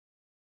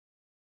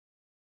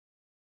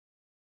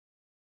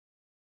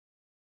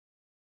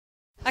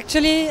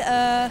Actually,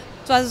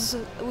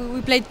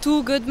 we played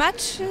 2 good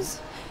matches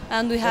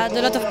and we had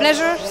a lot of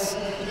pleasures.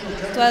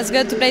 It was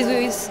good to play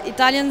with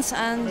Italians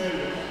and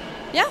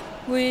yeah,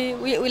 we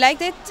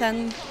liked it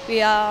and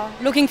we are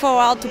looking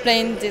forward to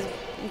playing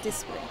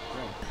this way.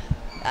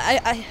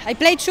 I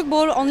played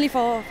football only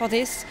for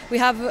this. We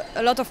have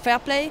a lot of fair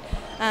play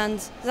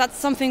and that's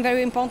something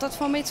very important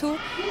for me too.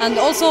 And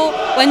also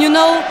when you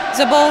know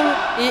the ball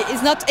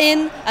is not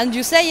in and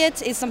you say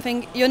it, is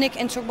something unique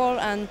in football,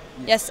 and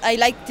yes, I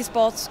like this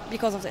sport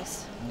because of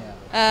this.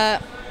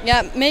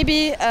 Yeah,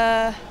 maybe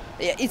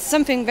it's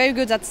something very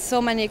good that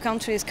so many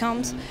countries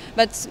comes,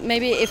 but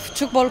maybe if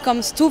football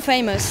comes too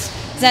famous,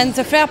 then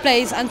the fair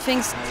plays and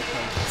things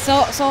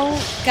so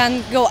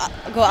can go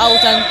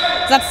out, and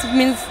that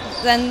means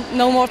then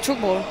no more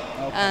football.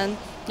 Okay. And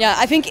yeah,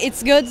 I think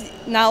it's good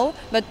now,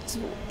 but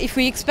if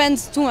we expand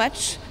too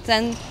much,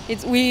 then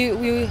we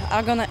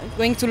are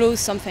going to lose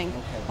something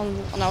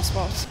on our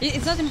sport.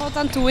 It's not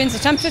important to win the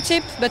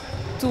championship, but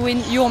to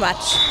win your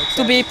match,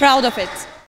 to be proud of it.